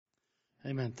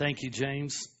Amen. Thank you,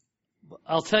 James.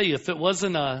 I'll tell you, if it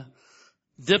wasn't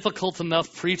difficult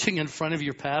enough preaching in front of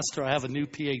your pastor, I have a new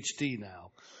PhD now.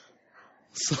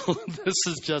 So this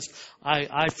is just,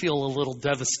 I feel a little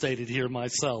devastated here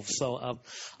myself. So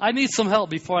I need some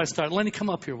help before I start. Lenny, come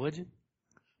up here, would you?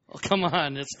 Oh, come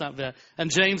on, it's not bad.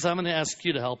 And James, I'm going to ask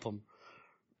you to help him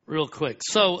real quick.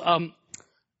 So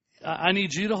I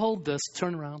need you to hold this.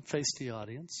 Turn around, face the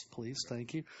audience, please.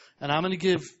 Thank you. And I'm going to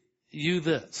give you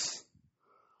this.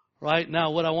 Right now,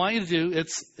 what I want you to do,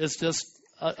 it's just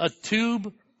a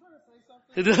tube.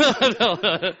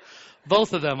 No,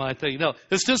 both of them, I think. No,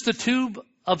 it's just a tube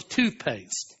of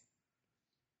toothpaste.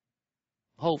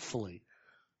 Hopefully.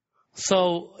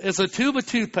 So it's a tube of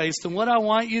toothpaste, and what I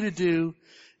want you to do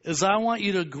is I want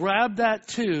you to grab that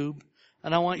tube,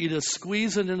 and I want you to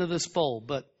squeeze it into this bowl.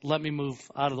 But let me move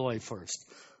out of the way first.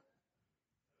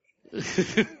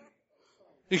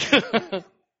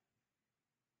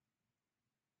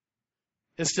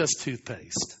 It's just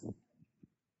toothpaste.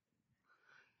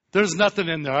 There's nothing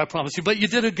in there, I promise you. But you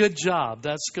did a good job.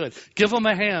 That's good. Give them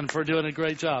a hand for doing a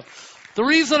great job. The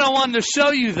reason I wanted to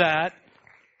show you that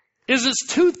is it's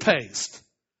toothpaste.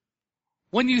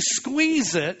 When you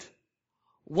squeeze it,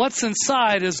 what's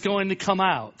inside is going to come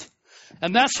out.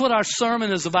 And that's what our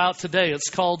sermon is about today. It's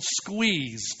called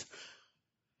Squeezed.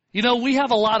 You know, we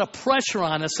have a lot of pressure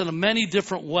on us in many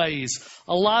different ways.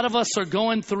 A lot of us are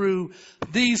going through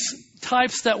these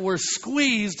types that we're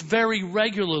squeezed very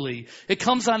regularly. It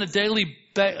comes on a daily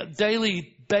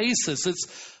basis.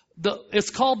 It's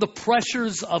called the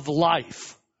pressures of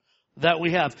life that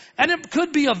we have. And it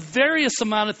could be a various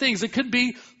amount of things. It could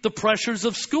be the pressures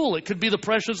of school. It could be the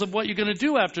pressures of what you're going to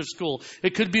do after school.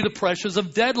 It could be the pressures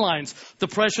of deadlines, the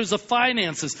pressures of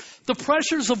finances, the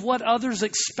pressures of what others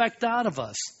expect out of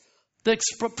us, the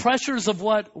pressures of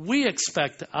what we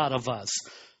expect out of us.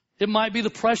 It might be the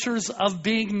pressures of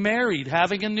being married,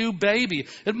 having a new baby.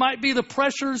 It might be the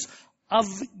pressures of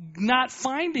not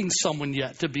finding someone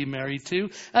yet to be married to.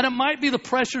 And it might be the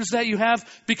pressures that you have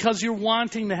because you're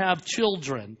wanting to have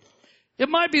children. It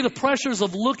might be the pressures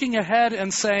of looking ahead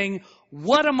and saying,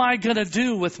 what am I going to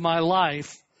do with my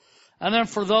life? And then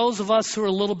for those of us who are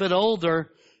a little bit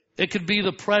older, it could be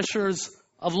the pressures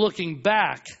of looking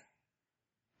back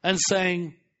and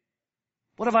saying,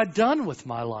 what have I done with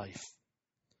my life?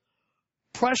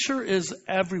 Pressure is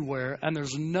everywhere, and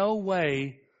there's no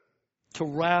way to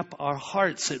wrap our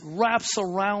hearts. It wraps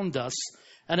around us,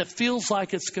 and it feels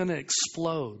like it's going to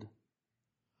explode.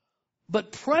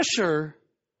 But pressure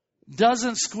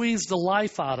doesn't squeeze the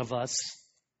life out of us.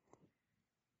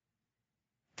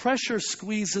 Pressure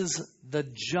squeezes the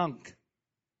junk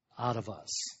out of us.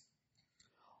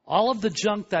 All of the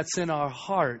junk that's in our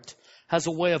heart has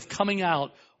a way of coming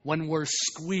out when we're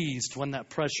squeezed, when that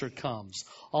pressure comes.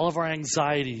 All of our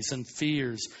anxieties and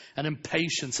fears and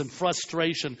impatience and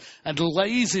frustration and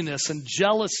laziness and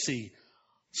jealousy,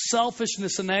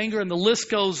 selfishness and anger, and the list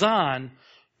goes on.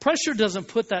 Pressure doesn't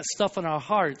put that stuff in our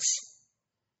hearts,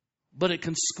 but it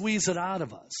can squeeze it out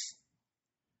of us.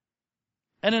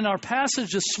 And in our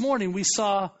passage this morning, we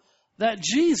saw that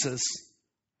Jesus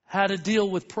had to deal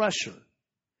with pressure.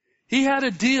 He had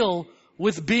to deal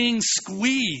with being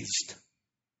squeezed.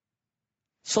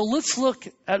 So let's look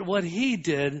at what he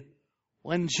did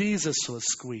when Jesus was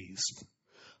squeezed.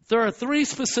 There are three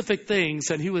specific things,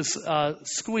 and he was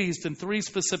squeezed in three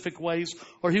specific ways,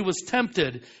 or he was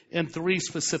tempted in three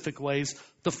specific ways.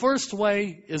 The first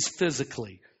way is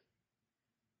physically.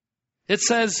 It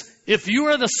says, if you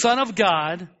are the Son of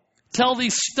God, tell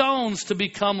these stones to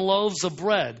become loaves of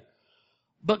bread.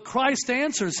 But Christ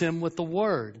answers him with the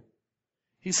word.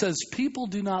 He says, people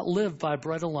do not live by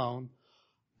bread alone,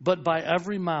 but by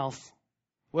every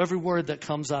word that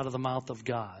comes out of the mouth of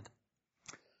God.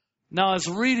 Now, I was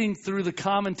reading through the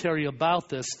commentary about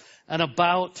this and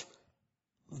about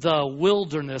the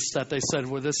wilderness that they said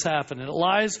where this happened. And it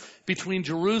lies between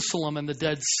Jerusalem and the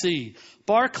Dead Sea.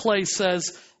 Barclay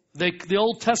says the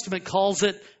Old Testament calls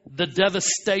it the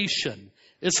devastation.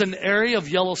 It's an area of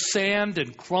yellow sand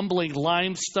and crumbling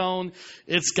limestone.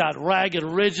 It's got ragged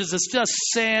ridges. It's just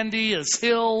sandy. It's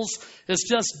hills. It's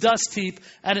just dust heap.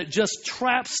 And it just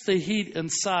traps the heat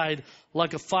inside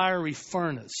like a fiery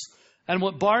furnace. And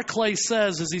what Barclay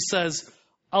says is he says,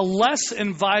 a less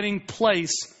inviting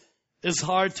place is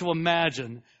hard to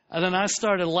imagine. And then I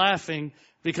started laughing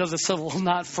because I said, well,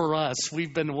 not for us.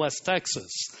 We've been to West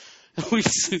Texas.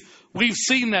 We've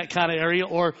seen that kind of area.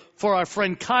 Or for our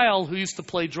friend Kyle, who used to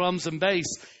play drums and bass,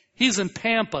 he's in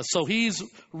Pampa, so he's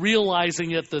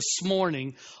realizing it this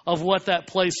morning of what that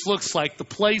place looks like, the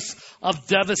place of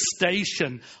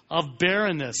devastation, of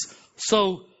barrenness.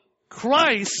 So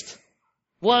Christ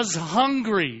was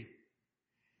hungry.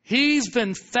 He's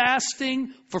been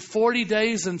fasting for 40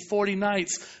 days and 40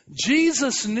 nights.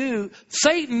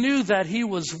 Satan knew that he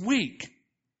was weak.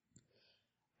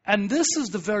 And this is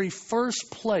the very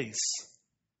first place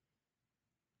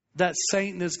that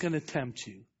Satan is going to tempt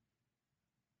you.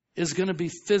 Is going to be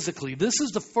physically. This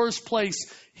is the first place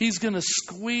he's going to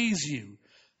squeeze you.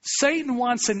 Satan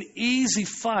wants an easy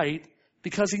fight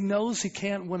because he knows he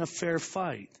can't win a fair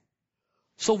fight.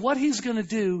 So what he's going to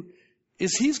do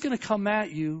is he's going to come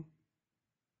at you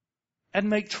and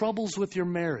make troubles with your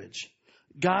marriage.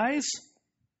 Guys,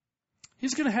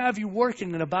 he's going to have you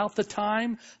working at about the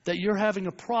time that you're having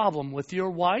a problem with your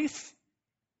wife.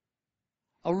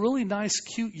 A really nice,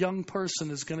 cute young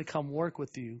person is going to come work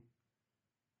with you.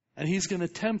 And he's going to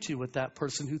tempt you with that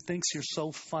person who thinks you're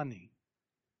so funny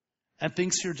and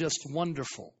thinks you're just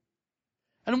wonderful.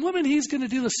 And women, he's going to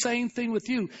do the same thing with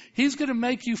you. He's going to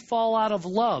make you fall out of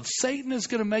love. Satan is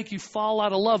going to make you fall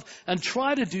out of love and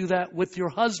try to do that with your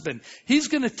husband. He's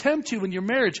going to tempt you in your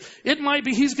marriage. It might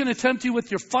be he's going to tempt you with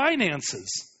your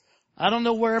finances. I don't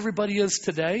know where everybody is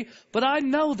today, but I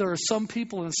know there are some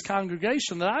people in this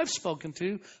congregation that I've spoken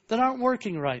to that aren't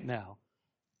working right now,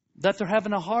 that they're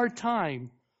having a hard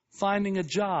time finding a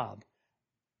job,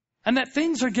 and that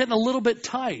things are getting a little bit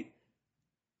tight.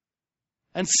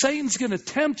 And Satan's going to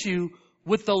tempt you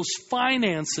with those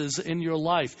finances in your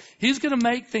life. He's going to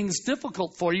make things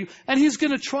difficult for you, and he's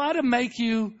going to try to make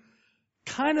you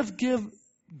kind of give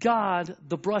God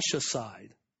the brush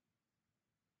aside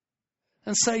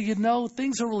and say, you know,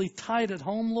 things are really tight at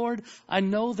home, Lord. I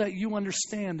know that you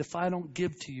understand if I don't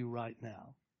give to you right now.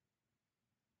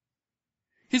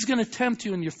 He's going to tempt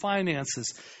you in your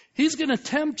finances. He's going to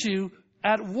tempt you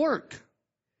at work.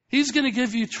 He's going to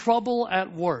give you trouble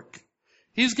at work.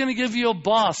 He's going to give you a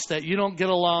boss that you don't get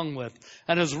along with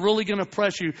and is really going to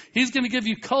pressure you. He's going to give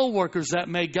you coworkers that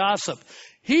may gossip.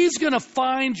 He's going to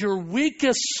find your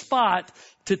weakest spot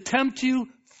to tempt you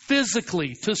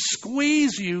physically, to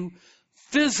squeeze you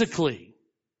physically.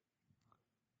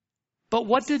 But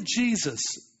what did Jesus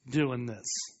do in this?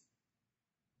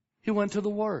 He went to the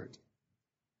Word.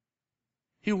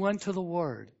 He went to the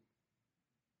Word.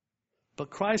 But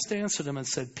Christ answered him and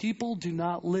said, people do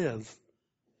not live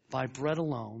by bread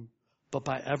alone, but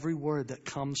by every word that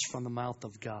comes from the mouth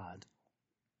of God.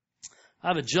 I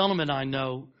have a gentleman I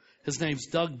know. His name's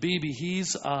Doug Beebe.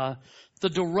 He's the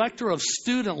director of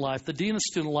student life, the dean of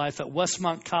student life at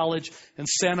Westmont College in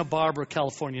Santa Barbara,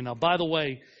 California. Now, by the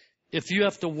way, if you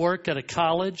have to work at a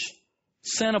college,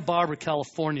 Santa Barbara,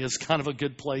 California is kind of a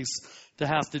good place to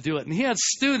have to do it. And he had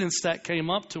students that came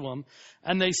up to him,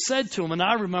 and they said to him, and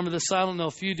I remember this, I don't know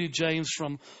if you do, James,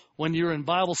 from when you were in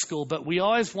Bible school, but we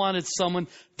always wanted someone,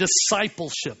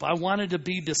 discipleship. I wanted to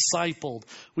be discipled.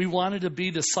 We wanted to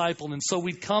be discipled. And so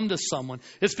we'd come to someone.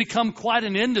 It's become quite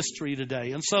an industry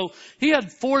today. And so he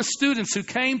had 4 students who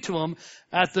came to him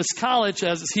at this college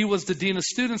as he was the dean of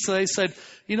students. So they said,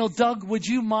 you know, Doug, would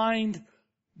you mind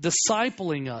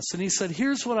discipling us? And he said,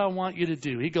 here's what I want you to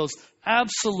do. He goes,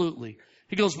 absolutely.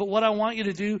 He goes, but what I want you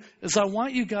to do is I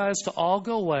want you guys to all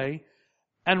go away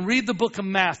and read the book of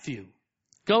Matthew.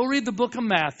 Go read the book of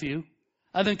Matthew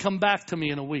and then come back to me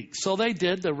in a week. So they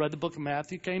did. They read the book of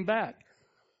Matthew, came back.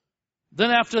 Then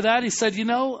after that, he said, you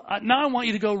know, now I want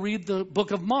you to go read the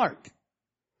book of Mark.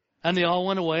 And they all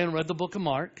went away and read the book of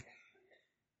Mark.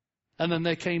 And then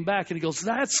they came back and he goes,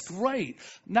 that's great.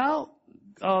 Now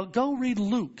go read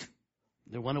Luke.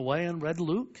 They went away and read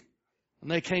Luke.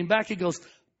 And they came back. He goes,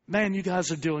 man, you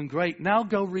guys are doing great. Now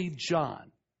go read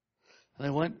John. And they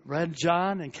went, read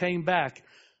John and came back.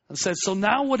 And said, so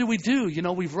now what do we do? You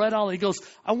know, we've read all. He goes,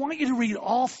 I want you to read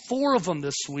all 4 of them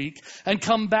this week and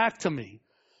come back to me.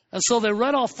 And so they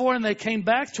read all 4 and they came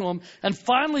back to him. And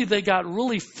finally they got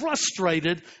really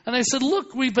frustrated. And they said,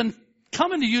 look, we've been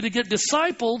coming to you to get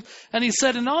discipled. And he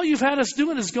said, and all you've had us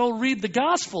doing is go read the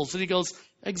Gospels. And he goes,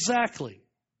 exactly.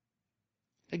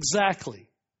 Exactly.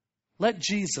 Let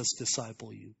Jesus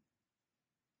disciple you.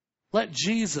 Let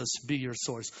Jesus be your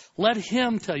source. Let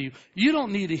him tell you. You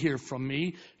don't need to hear from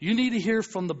me. You need to hear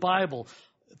from the Bible.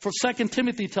 For 2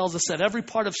 Timothy tells us that every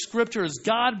part of Scripture is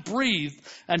God-breathed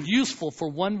and useful for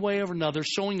one way or another,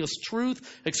 showing us truth,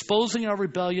 exposing our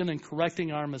rebellion, and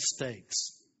correcting our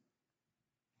mistakes.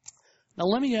 Now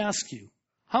let me ask you,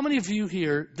 how many of you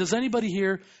here, does anybody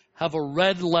here have a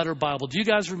red letter Bible? Do you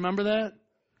guys remember that?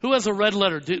 Who has a red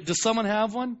letter? Does someone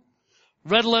have one?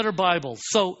 Red letter Bible.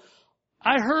 So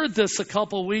I heard this a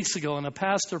couple of weeks ago, and a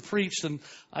pastor preached, and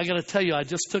I got to tell you, I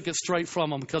just took it straight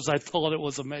from him because I thought it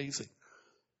was amazing.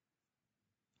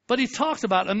 But he talked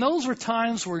about, and those were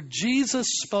times where Jesus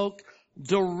spoke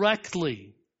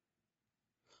directly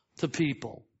to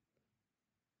people.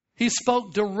 He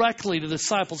spoke directly to the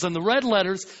disciples. And the red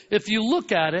letters, if you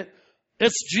look at it,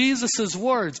 it's Jesus'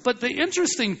 words. But the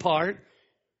interesting part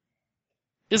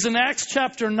is in Acts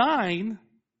chapter 9,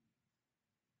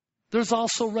 there's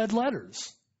also red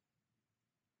letters.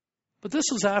 But this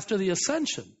was after the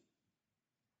ascension.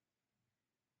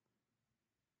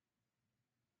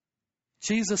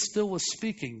 Jesus still was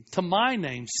speaking to my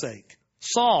name's sake,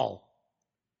 Saul,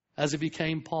 as he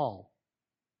became Paul.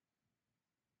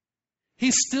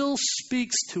 He still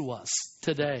speaks to us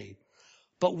today.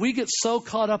 But we get so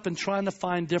caught up in trying to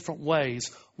find different ways.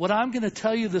 What I'm going to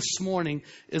tell you this morning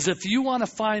is if you want to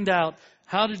find out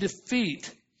how to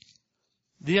defeat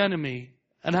the enemy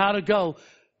and how to go,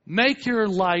 make your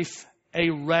life a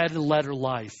red letter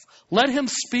life. Let him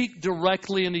speak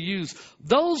directly into you.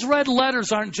 Those red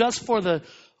letters aren't just for the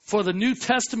New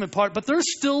Testament part, but they're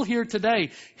still here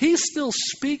today. He still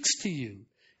speaks to you.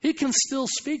 He can still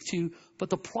speak to you, but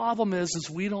the problem is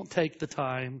we don't take the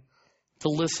time to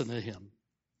listen to him.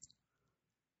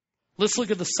 Let's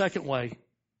look at the second way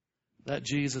that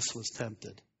Jesus was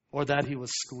tempted, or that he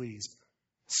was squeezed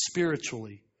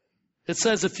spiritually. It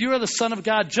says, if you are the Son of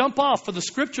God, jump off, for the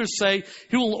scriptures say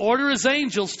he will order his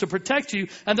angels to protect you,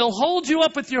 and they'll hold you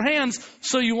up with your hands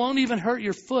so you won't even hurt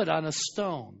your foot on a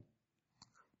stone.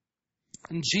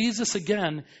 And Jesus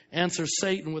again answers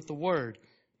Satan with the word.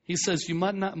 He says, you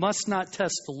must not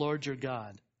test the Lord your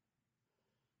God.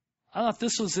 I thought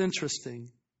this was interesting.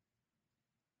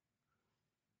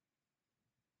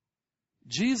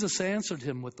 Jesus answered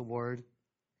him with the word,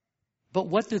 but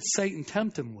what did Satan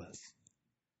tempt him with?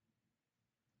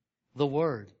 The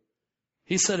word.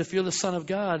 He said, if you're the Son of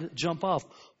God, jump off.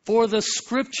 For the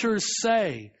scriptures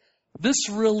say, this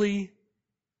really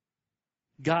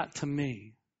got to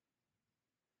me.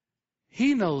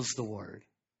 He knows the word.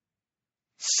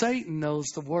 Satan knows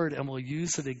the word and will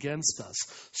use it against us.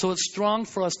 So it's important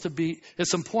for us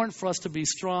to be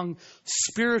strong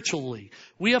spiritually.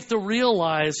 We have to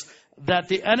realize that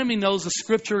the enemy knows the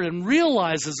scripture and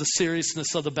realizes the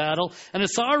seriousness of the battle, and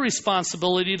it's our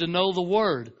responsibility to know the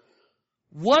word.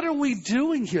 What are we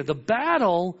doing here? The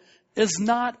battle is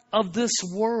not of this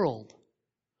world.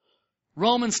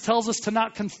 Romans tells us to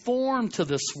not conform to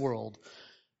this world.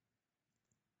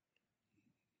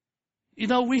 You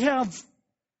know, we have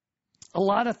a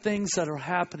lot of things that are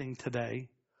happening today,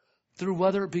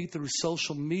 whether it be through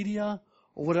social media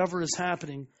or whatever is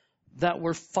happening, that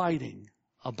we're fighting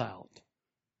about.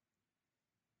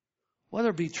 Whether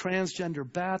it be transgender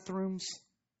bathrooms,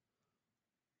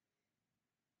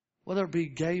 whether it be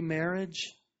gay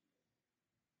marriage,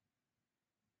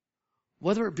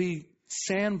 whether it be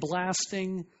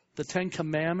sandblasting the Ten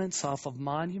Commandments off of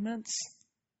monuments.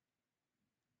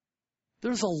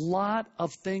 There's a lot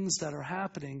of things that are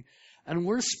happening, and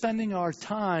we're spending our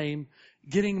time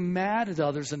getting mad at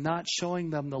others and not showing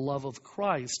them the love of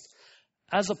Christ,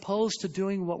 as opposed to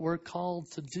doing what we're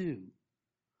called to do.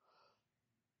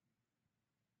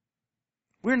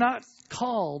 We're not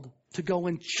called to go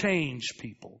and change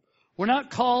people. We're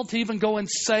not called to even go and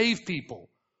save people.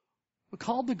 We're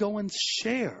called to go and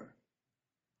share.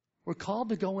 We're called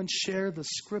to go and share the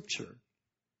scripture.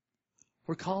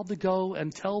 We're called to go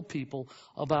and tell people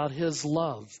about his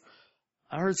love.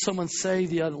 I heard someone say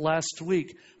last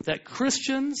week that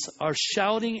Christians are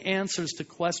shouting answers to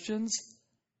questions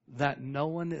that no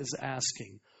one is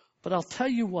asking. But I'll tell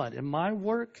you what, in my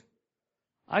work,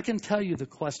 I can tell you the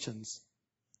questions.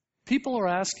 People are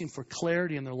asking for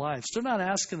clarity in their lives. They're not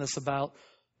asking us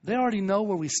they already know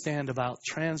where we stand about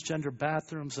transgender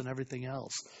bathrooms and everything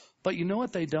else. But you know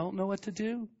what they don't know what to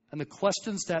do? And the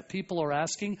questions that people are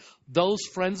asking, those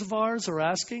friends of ours are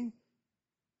asking,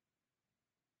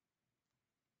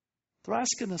 they're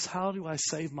asking us, how do I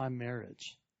save my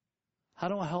marriage? How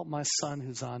do I help my son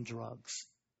who's on drugs?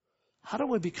 How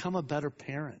do I become a better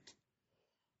parent?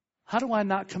 How do I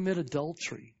not commit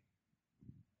adultery?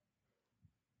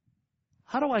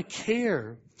 How do I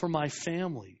care for my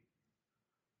family?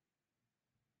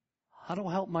 How do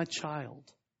I help my child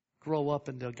grow up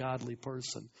into a godly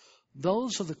person?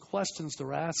 Those are the questions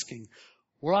they're asking.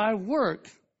 Where I work,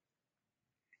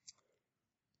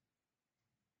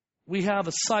 we have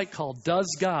a site called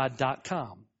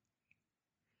doesgod.com.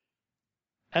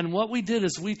 And what we did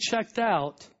is we checked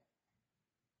out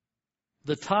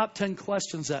the top 10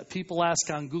 questions that people ask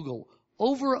on Google.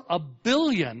 Over 1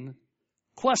 billion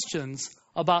questions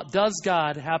about does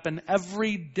God happen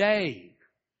every day.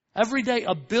 Every day,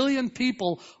 1 billion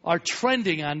people are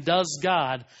trending on does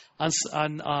God on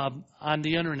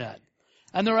the internet.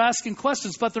 And they're asking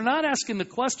questions, but they're not asking the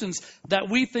questions that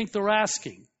we think they're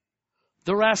asking.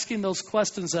 They're asking those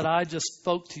questions that I just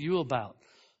spoke to you about.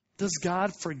 Does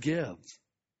God forgive?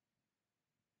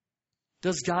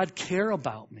 Does God care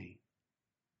about me?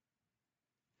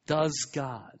 Does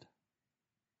God?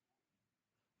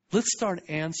 Let's start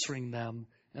answering them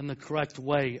in the correct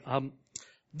way.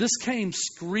 This came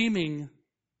screaming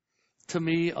to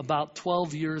me about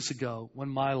 12 years ago when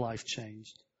my life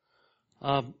changed.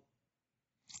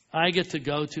 I get to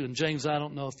go to, and James, I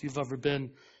don't know if you've ever been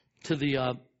to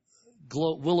the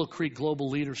Willow Creek Global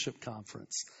Leadership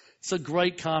Conference. It's a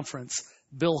great conference.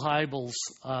 Bill Hybels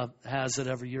has it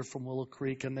every year from Willow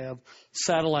Creek, and they have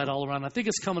satellite all around. I think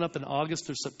it's coming up in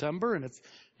August or September, and if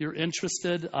you're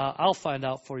interested, I'll find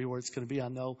out for you where it's going to be. I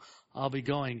know I'll be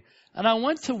going. And I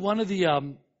went to one of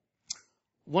the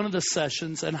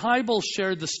sessions, and Hybels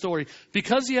shared the story.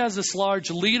 Because he has this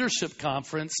large leadership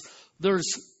conference,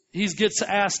 he gets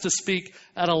asked to speak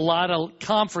at a lot of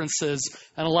conferences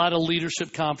and a lot of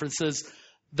leadership conferences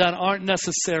that aren't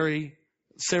necessarily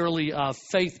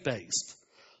faith-based.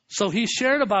 So he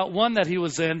shared about one that he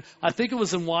was in. I think it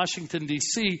was in Washington,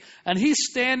 D.C., and he's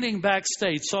standing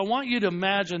backstage. So I want you to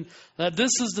imagine that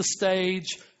this is the stage,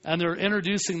 and they're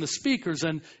introducing the speakers.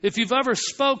 And if you've ever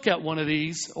spoke at one of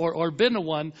these or been to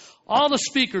one, all the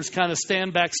speakers kind of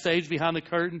stand backstage behind the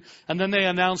curtain, and then they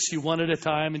announce you one at a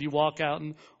time, and you walk out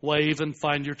and wave and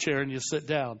find your chair and you sit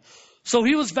down. So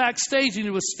he was backstage, and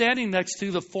he was standing next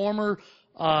to the former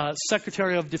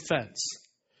Secretary of Defense.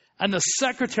 And the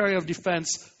Secretary of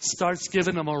Defense starts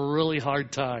giving him a really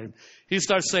hard time. He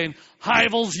starts saying,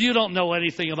 Hybels, you don't know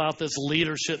anything about this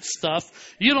leadership stuff.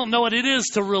 You don't know what it is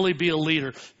to really be a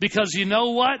leader. Because you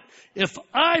know what? If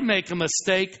I make a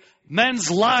mistake, men's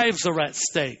lives are at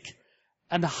stake.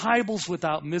 And Hybels,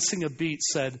 without missing a beat,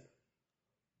 said,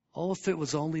 oh, if it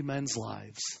was only men's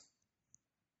lives.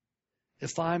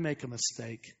 If I make a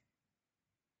mistake,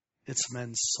 it's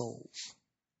men's souls.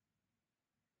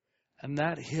 And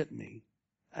that hit me.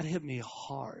 That hit me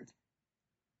hard.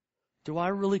 Do I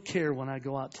really care when I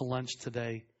go out to lunch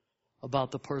today about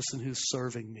the person who's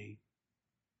serving me?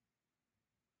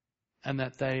 And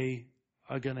that they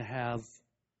are going to have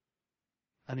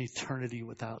an eternity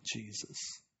without Jesus?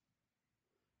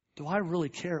 Do I really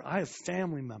care? I have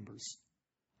family members.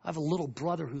 I have a little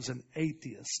brother who's an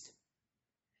atheist.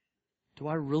 Do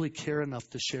I really care enough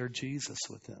to share Jesus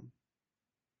with him?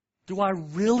 Do I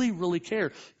really, really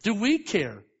care? Do we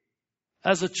care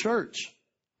as a church?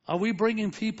 Are we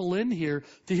bringing people in here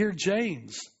to hear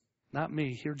James? Not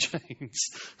me, hear James.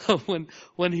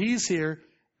 when he's here,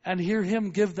 and hear him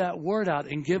give that word out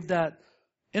and give that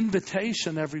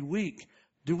invitation every week.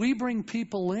 Do we bring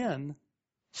people in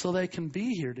so they can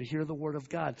be here to hear the word of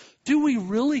God? Do we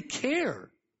really care?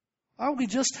 Are we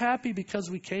just happy because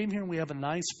we came here and we have a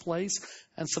nice place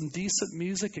and some decent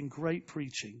music and great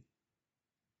preaching?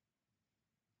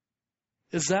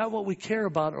 Is that what we care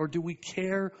about, or do we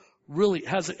care really?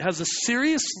 Has a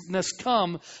seriousness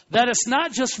come that it's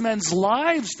not just men's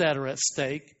lives that are at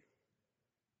stake,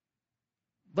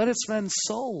 but it's men's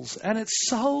souls? And it's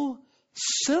so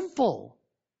simple.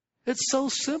 It's so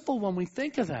simple when we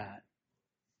think of that.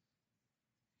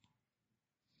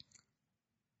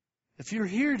 If you're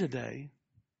here today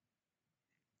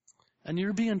and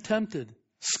you're being tempted,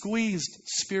 squeezed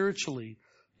spiritually,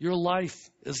 your life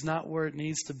is not where it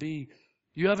needs to be.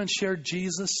 You haven't shared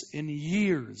Jesus in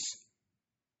years.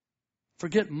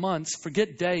 Forget months,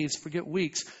 forget days, forget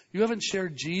weeks. You haven't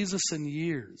shared Jesus in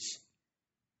years.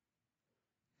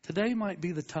 Today might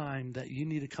be the time that you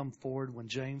need to come forward when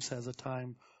James has a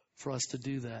time for us to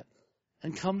do that.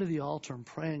 And come to the altar and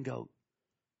pray and go,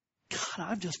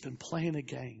 God, I've just been playing a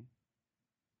game.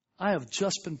 I have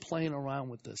just been playing around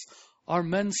with this. Are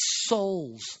men's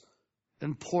souls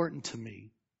important to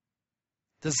me?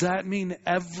 Does that mean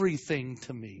everything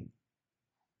to me?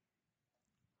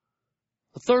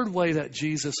 The third way that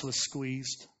Jesus was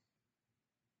squeezed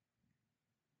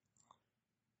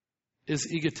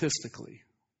is egotistically.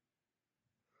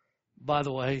 By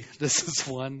the way, this is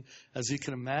one, as you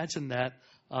can imagine, that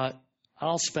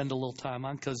I'll spend a little time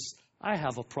on because I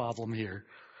have a problem here.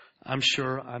 I'm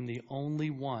sure I'm the only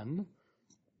one.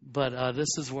 But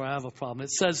this is where I have a problem. It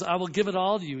says, I will give it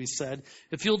all to you, he said,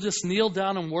 if you'll just kneel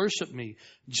down and worship me.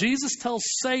 Jesus tells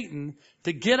Satan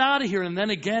to get out of here, and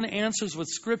then again answers with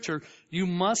Scripture, you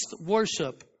must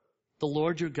worship the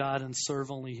Lord your God and serve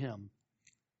only him.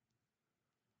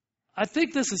 I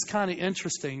think this is kind of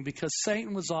interesting because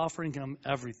Satan was offering him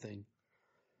everything.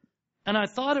 And I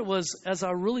thought it was, as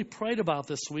I really prayed about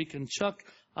this week, and Chuck,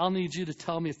 I'll need you to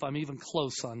tell me if I'm even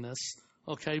close on this.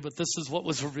 Okay, but this is what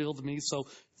was revealed to me, so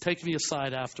take me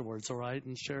aside afterwards, all right,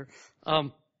 and share.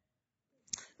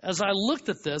 As I looked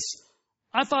at this,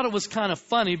 I thought it was kind of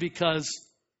funny because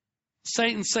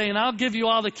Satan saying, I'll give you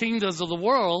all the kingdoms of the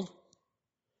world.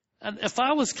 And if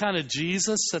I was kind of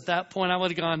Jesus at that point, I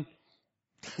would have gone,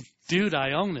 dude,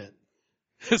 I own it.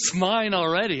 It's mine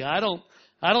already. I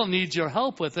don't need your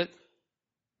help with it.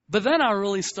 But then I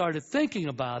really started thinking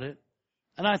about it.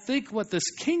 And I think what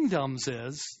this kingdoms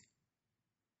is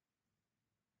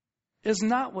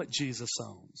not what Jesus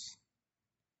owns.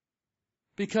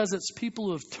 Because it's people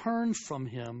who have turned from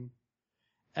him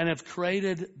and have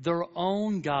created their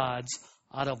own gods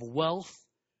out of wealth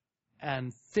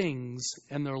and things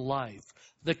in their life.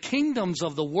 The kingdoms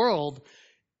of the world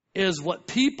is what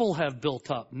people have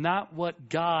built up, not what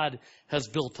God has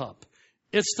built up.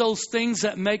 It's those things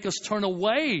that make us turn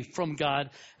away from God.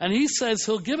 And he says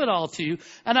he'll give it all to you.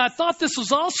 And I thought this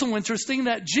was also interesting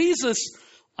that Jesus,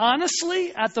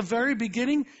 honestly, at the very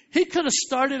beginning, he could have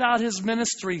started out his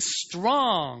ministry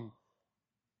strong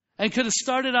and could have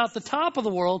started out the top of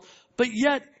the world, but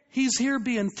yet he's here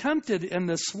being tempted in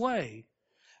this way.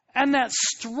 And that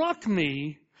struck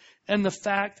me in the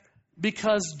fact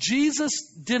because Jesus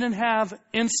didn't have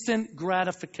instant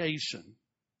gratification.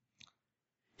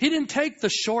 He didn't take the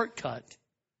shortcut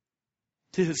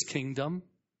to his kingdom.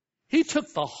 He took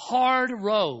the hard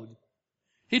road.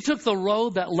 He took the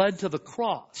road that led to the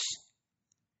cross.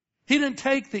 He didn't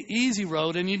take the easy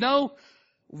road. And you know,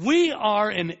 we are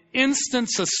an instant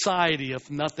society, if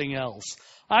nothing else.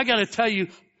 I got to tell you,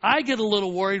 I get a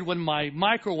little worried when my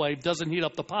microwave doesn't heat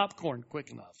up the popcorn quick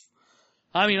enough.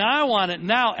 I mean, I want it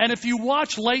now. And if you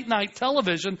watch late night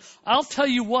television, I'll tell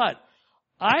you what,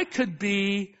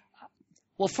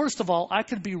 first of all, I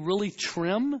could be really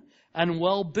trim and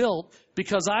well built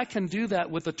because I can do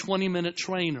that with a 20-minute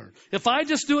trainer. If I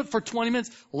just do it for 20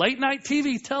 minutes, late night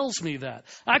TV tells me that.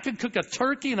 I could cook a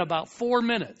turkey in about 4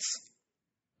 minutes.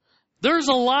 There's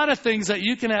a lot of things that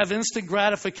you can have instant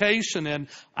gratification in.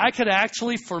 I could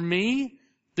actually, for me,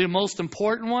 the most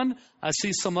important one, I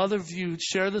see some other of you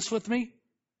share this with me.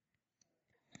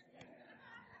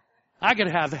 I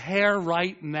could have hair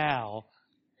right now.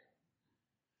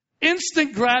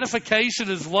 Instant gratification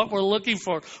is what we're looking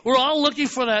for. We're all looking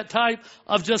for that type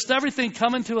of just everything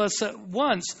coming to us at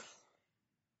once.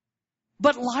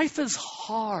 But life is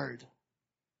hard.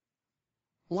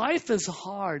 Life is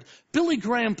hard. Billy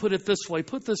Graham put it this way.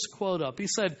 Put this quote up. He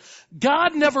said,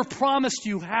 God never promised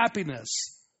you happiness,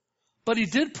 but he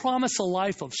did promise a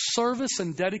life of service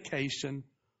and dedication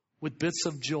with bits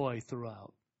of joy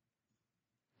throughout.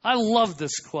 I love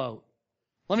this quote.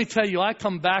 Let me tell you, I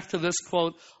come back to this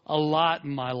quote a lot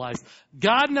in my life.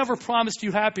 God never promised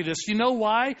you happiness. You know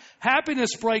why?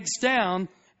 Happiness breaks down,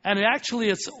 and actually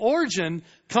its origin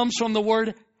comes from the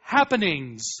word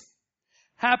happenings.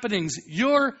 Happenings.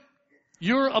 Your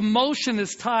emotion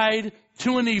is tied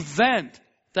to an event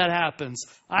that happens.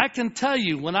 I can tell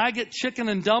you, when I get chicken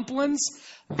and dumplings,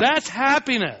 that's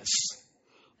happiness.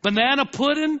 Banana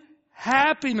pudding,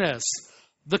 happiness.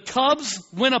 The Cubs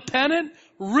win a pennant,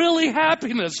 really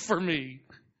happiness for me.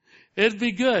 It'd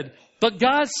be good. But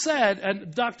God said,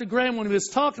 and Dr. Graham, when he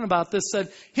was talking about this,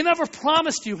 said, he never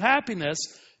promised you happiness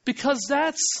because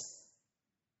that's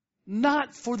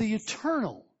not for the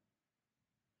eternal.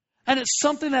 And it's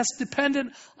something that's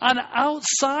dependent on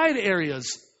outside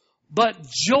areas. But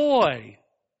joy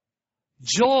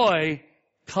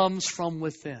comes from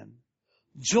within.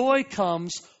 Joy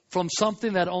comes from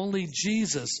something that only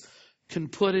Jesus can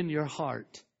put in your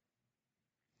heart.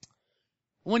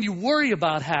 When you worry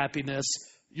about happiness,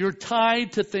 you're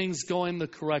tied to things going the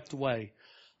correct way.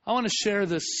 I want to share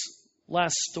this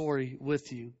last story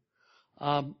with you.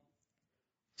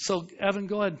 So, Evan,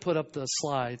 go ahead and put up the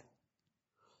slide.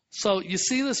 So, you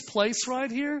see this place right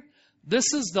here?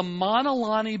 This is the Mauna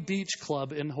Lani Beach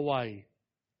Club in Hawaii.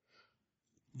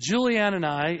 Julianne and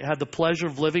I had the pleasure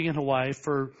of living in Hawaii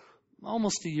for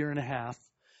almost a year and a half.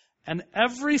 And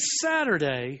every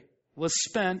Saturday was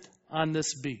spent on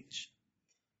this beach.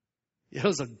 It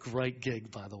was a great gig,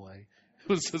 by the way. It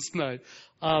was just nice.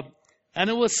 And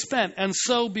it was spent. And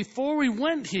so before we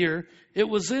went here, it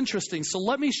was interesting. So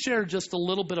let me share just a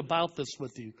little bit about this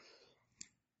with you.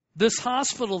 This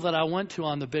hospital that I went to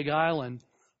on the Big Island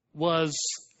was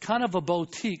kind of a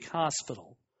boutique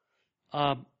hospital.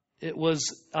 It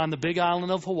was on the Big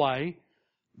Island of Hawaii.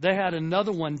 They had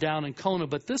another one down in Kona,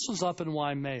 but this was up in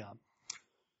Waimea.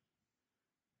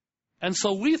 And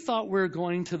so we thought we were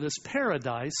going to this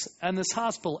paradise and this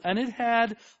hospital, and it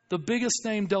had the biggest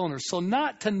name donors. So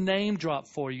not to name drop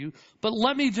for you, but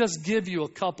let me just give you a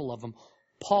couple of them.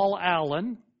 Paul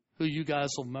Allen, who you guys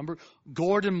will remember.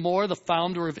 Gordon Moore, the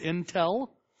founder of Intel.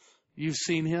 You've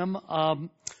seen him.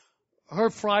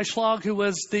 Herb Freischlag, who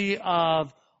was the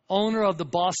owner of the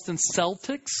Boston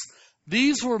Celtics.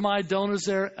 These were my donors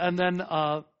there, and then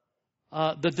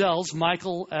the Dells,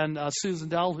 Michael and Susan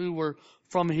Dell, who were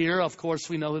from here. Of course,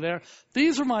 we know who they are.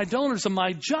 These were my donors, and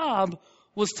my job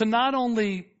was to not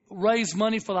only raise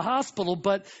money for the hospital,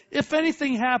 but if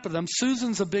anything happened to them,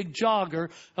 Susan's a big jogger,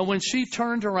 and when she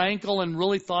turned her ankle and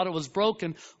really thought it was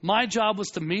broken, my job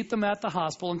was to meet them at the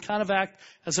hospital and kind of act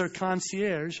as their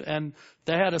concierge, and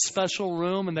they had a special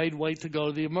room, and they'd wait to go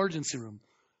to the emergency room.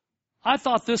 I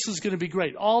thought this was going to be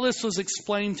great. All this was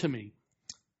explained to me.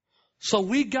 So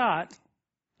we got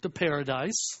to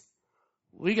Paradise.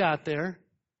 We got there.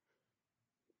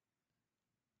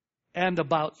 And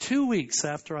about 2 weeks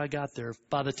after I got there,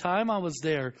 by the time I was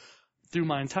there, through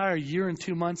my entire year and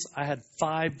 2 months, I had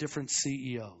 5 different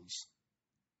CEOs.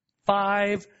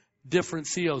 5 different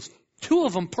CEOs. 2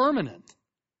 of them permanent.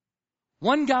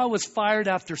 One guy was fired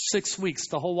after 6 weeks.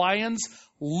 The Hawaiians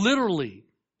literally,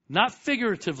 not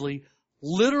figuratively,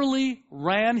 literally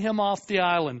ran him off the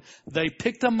island. They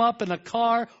picked him up in a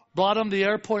car, brought him to the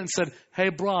airport and said, "Hey,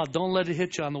 bro, don't let it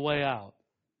hit you on the way out."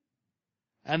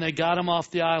 And they got him off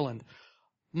the island.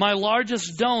 My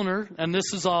largest donor, and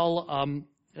this is all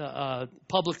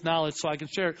public knowledge so I can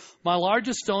share it. My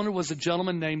largest donor was a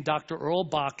gentleman named Dr. Earl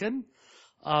Bakken.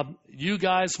 You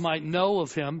guys might know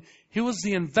of him. He was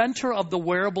the inventor of the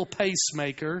wearable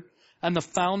pacemaker and the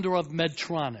founder of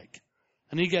Medtronic.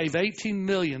 And he gave $18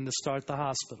 million to start the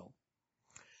hospital.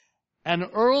 And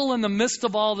Earl, in the midst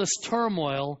of all this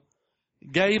turmoil,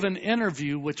 gave an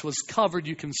interview which was covered.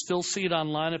 You can still see it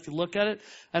online if you look at it.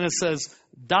 And it says,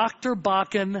 Dr.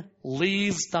 Bakken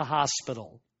leaves the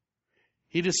hospital.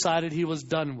 He decided he was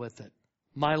done with it.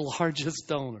 My largest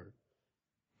donor.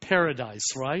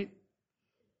 Paradise, right?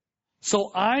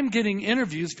 So I'm getting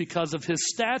interviews because of his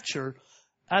stature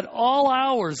at all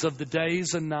hours of the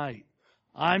days and night.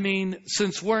 I mean,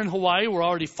 since we're in Hawaii, we're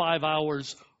already 5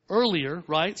 hours earlier,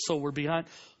 right? So we're behind.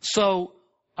 So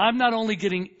I'm not only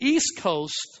getting East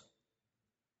Coast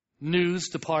news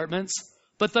departments,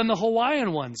 but then the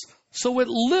Hawaiian ones. So it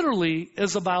literally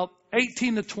is about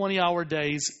 18 to 20-hour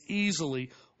days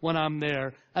easily when I'm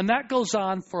there. And that goes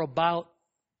on for about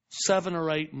 7 or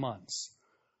 8 months.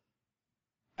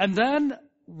 And then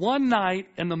one night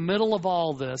in the middle of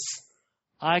all this,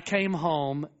 I came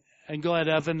home, and go ahead,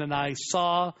 Evan, and I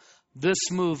saw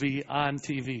this movie on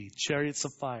TV, Chariots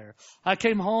of Fire. I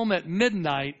came home at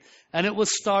midnight, and it was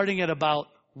starting at about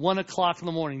 1 o'clock in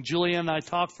the morning. Julia and I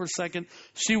talked for a second.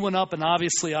 She went up, and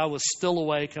obviously I was still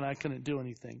awake, and I couldn't do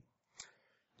anything.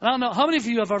 And I don't know, how many of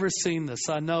you have ever seen this?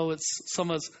 I know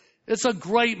it's a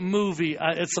great movie.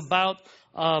 It's about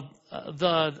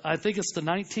I think it's the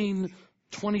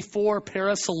 1924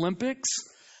 Paris Olympics.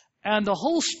 And the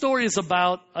whole story is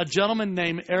about a gentleman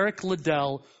named Eric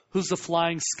Liddell, who's a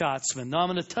Flying Scotsman. Now, I'm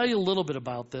going to tell you a little bit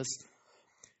about this.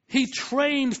 He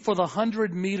trained for the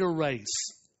 100-meter race.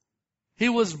 He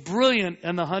was brilliant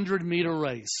in the 100-meter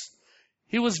race.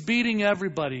 He was beating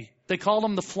everybody. They called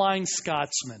him the Flying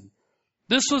Scotsman.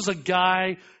 This was a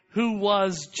guy who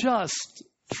was just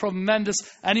tremendous,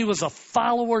 and he was a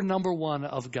follower number 1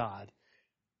 of God.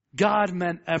 God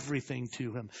meant everything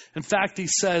to him. In fact, he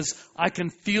says, I can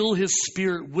feel his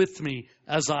spirit with me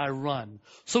as I run.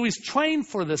 So he's trained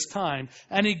for this time,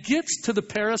 and he gets to the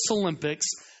Paris Olympics,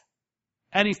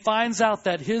 and he finds out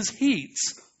that his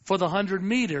heats for the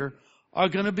 100-meter are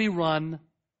going to be run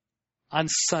on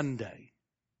Sunday.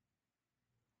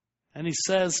 And he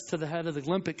says to the head of the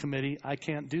Olympic Committee, I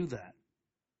can't do that.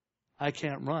 I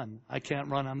can't run. I can't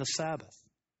run on the Sabbath.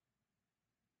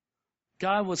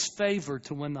 Guy was favored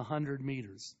to win the 100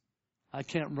 meters. I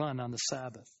can't run on the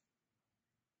Sabbath.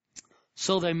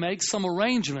 So they make some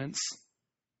arrangements,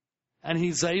 and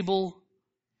he's able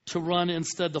to run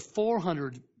instead the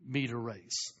 400-meter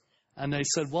race. And they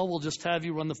said, well, we'll just have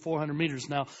you run the 400 meters.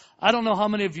 Now, I don't know how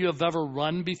many of you have ever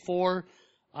run before.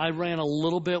 I ran a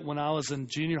little bit when I was in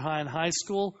junior high and high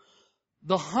school.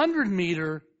 The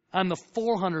 100-meter and the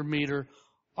 400-meter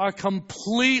are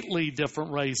completely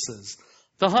different races.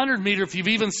 The 100-meter, if you've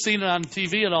even seen it on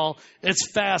TV at all,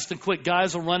 it's fast and quick.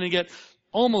 Guys are running it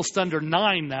almost under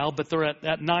 9 now, but they're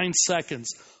at 9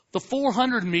 seconds. The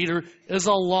 400-meter is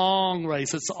a long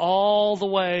race. It's all the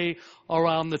way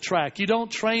around the track. You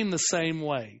don't train the same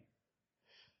way.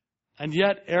 And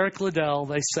yet, Eric Liddell,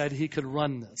 they said he could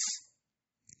run this.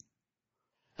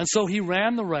 And so he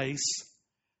ran the race,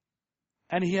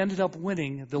 and he ended up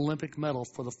winning the Olympic medal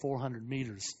for the 400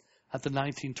 meters at the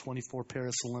 1924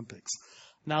 Paris Olympics.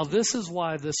 Now, this is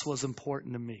why this was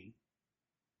important to me.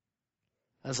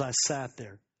 As I sat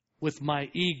there with my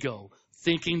ego,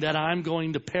 thinking that I'm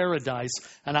going to paradise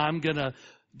and I'm going to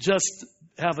just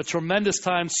have a tremendous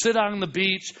time, sit on the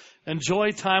beach,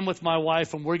 enjoy time with my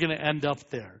wife, and we're going to end up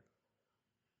there.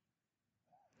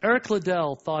 Eric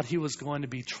Liddell thought he was going to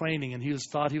be training, and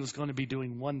thought he was going to be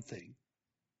doing one thing.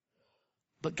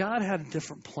 But God had a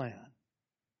different plan.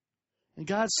 And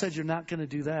God said, you're not going to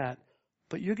do that,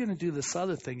 but you're going to do this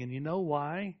other thing. And you know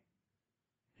why?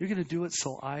 You're going to do it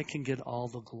so I can get all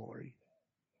the glory.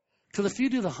 Because if you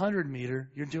do the 100 meter,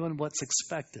 you're doing what's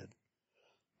expected.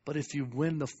 But if you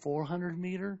win the 400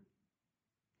 meter,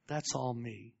 that's all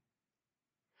me.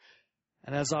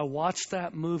 And as I watched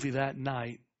that movie that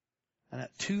night, and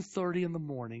at 2:30 in the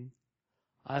morning,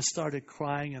 I started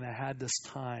crying, and I had this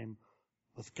time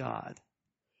with God.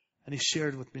 And he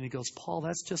shared with me, and he goes, Paul,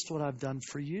 that's just what I've done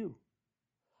for you.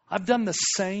 I've done the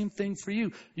same thing for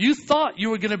you. You thought you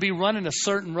were going to be running a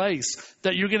certain race,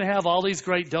 that you're going to have all these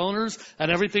great donors, and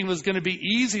everything was going to be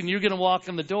easy, and you're going to walk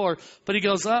in the door. But he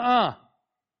goes,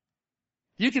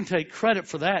 you can take credit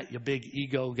for that, you big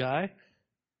ego guy.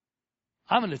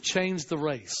 I'm going to change the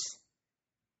race.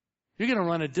 You're going to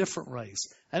run a different race.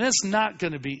 And it's not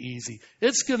going to be easy.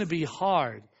 It's going to be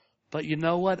hard. But you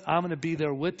know what? I'm going to be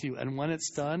there with you. And when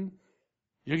it's done,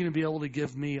 you're going to be able to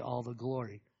give me all the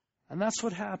glory. And that's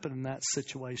what happened in that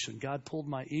situation. God pulled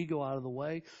my ego out of the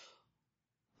way.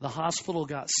 The hospital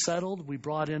got settled. We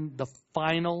brought in the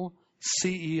final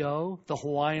CEO. The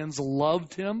Hawaiians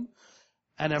loved him.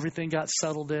 And everything got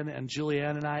settled in. And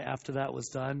Julianne and I, after that was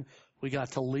done, we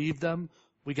got to leave them.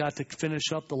 We got to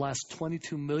finish up the last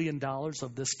 $22 million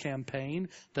of this campaign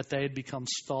that they had become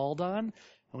stalled on.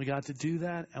 And we got to do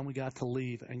that, and we got to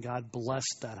leave. And God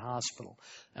blessed that hospital.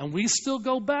 And we still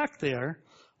go back there.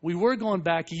 We were going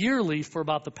back yearly for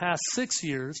about the past 6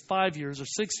 years, 5 years or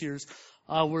 6 years.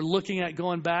 We're looking at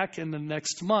going back in the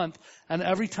next month. And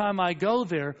every time I go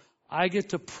there, I get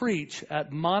to preach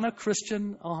at Mana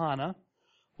Christian Ohana,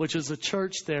 which is a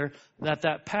church there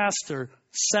that pastor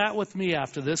sat with me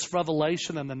after this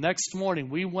revelation. And the next morning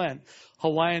we went,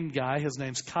 Hawaiian guy, his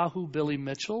name's Kahu Billy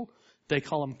Mitchell. They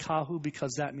call him Kahu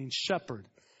because that means shepherd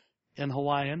in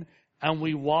Hawaiian. And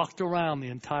we walked around the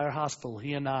entire hospital,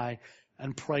 he and I,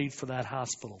 and prayed for that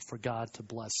hospital, for God to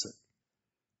bless it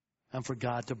and for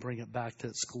God to bring it back to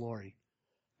its glory.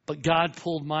 But God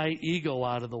pulled my ego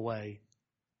out of the way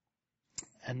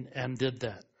and did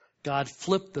that. God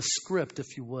flipped the script,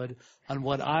 if you would, on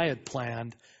what I had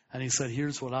planned. And he said,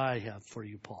 here's what I have for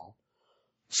you, Paul.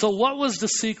 So what was the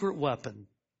secret weapon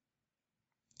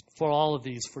for all of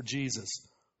these, for Jesus?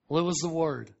 Well, it was the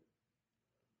Word.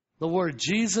 The Word.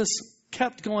 Jesus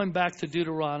kept going back to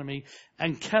Deuteronomy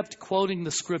and kept quoting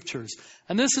the Scriptures.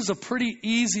 And this is a pretty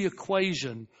easy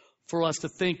equation for us to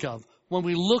think of. When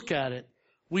we look at it,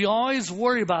 we always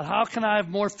worry about, how can I have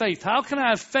more faith? How can I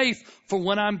have faith for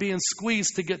when I'm being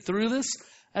squeezed to get through this?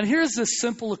 And here's this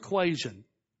simple equation.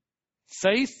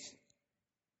 Faith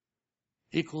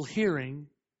equal hearing,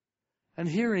 and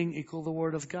hearing equal the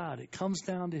Word of God. It comes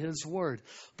down to His Word.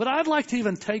 But I'd like to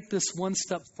even take this one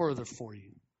step further for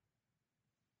you.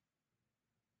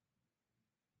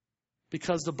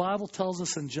 Because the Bible tells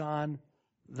us in John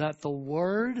that the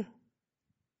Word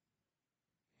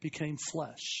became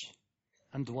flesh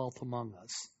and dwelt among us.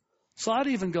 So I'd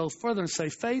even go further and say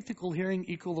faith equal hearing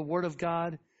equal the Word of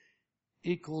God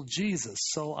equal Jesus.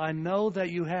 So I know that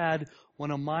you had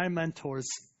one of my mentors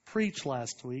preach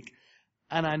last week,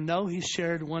 and I know he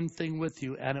shared one thing with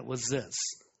you, and it was this.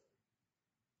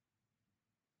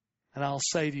 And I'll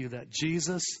say to you that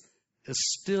Jesus is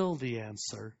still the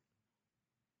answer.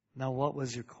 Now, what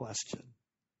was your question?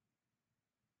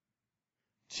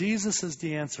 Jesus is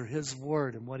the answer, His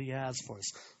Word, and what He has for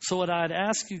us. So what I'd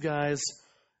ask you guys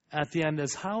at the end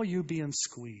is, how are you being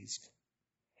squeezed?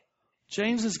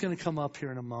 James is going to come up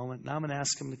here in a moment, and I'm going to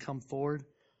ask him to come forward.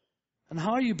 And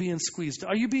how are you being squeezed?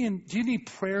 Do you need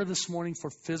prayer this morning for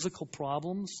physical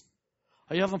problems?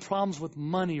 Are you having problems with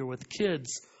money or with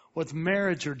kids, with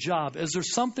marriage or job? Is there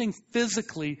something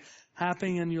physically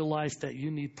happening in your life that you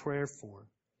need prayer for?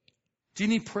 Do you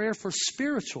need prayer for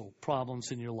spiritual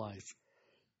problems in your life?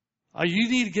 You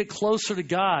need to get closer to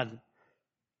God.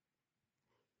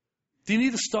 Do you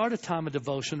need to start a time of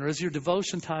devotion, or is your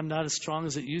devotion time not as strong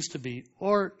as it used to be?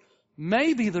 Or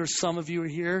maybe there's some of you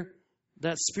here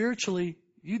that spiritually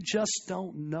you just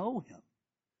don't know Him.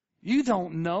 You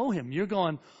don't know Him. You're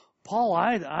going, Paul,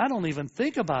 I don't even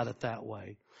think about it that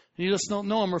way. You just don't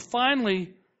know Him. Or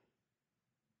finally,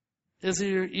 is it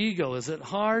your ego? Is it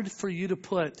hard for you to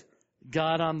put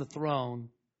God on the throne,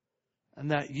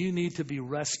 and that you need to be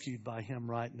rescued by Him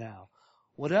right now?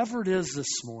 Whatever it is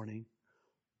this morning,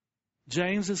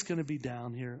 James is going to be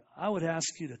down here. I would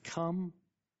ask you to come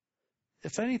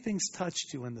if anything's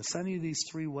touched you in this, any of these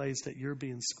three ways that you're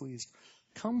being squeezed,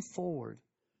 come forward.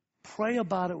 Pray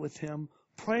about it with him.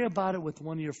 Pray about it with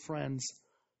one of your friends.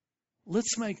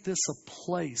 Let's make this a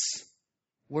place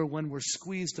where when we're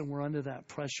squeezed and we're under that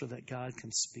pressure that God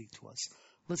can speak to us.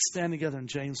 Let's stand together, and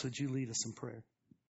James, would you lead us in prayer?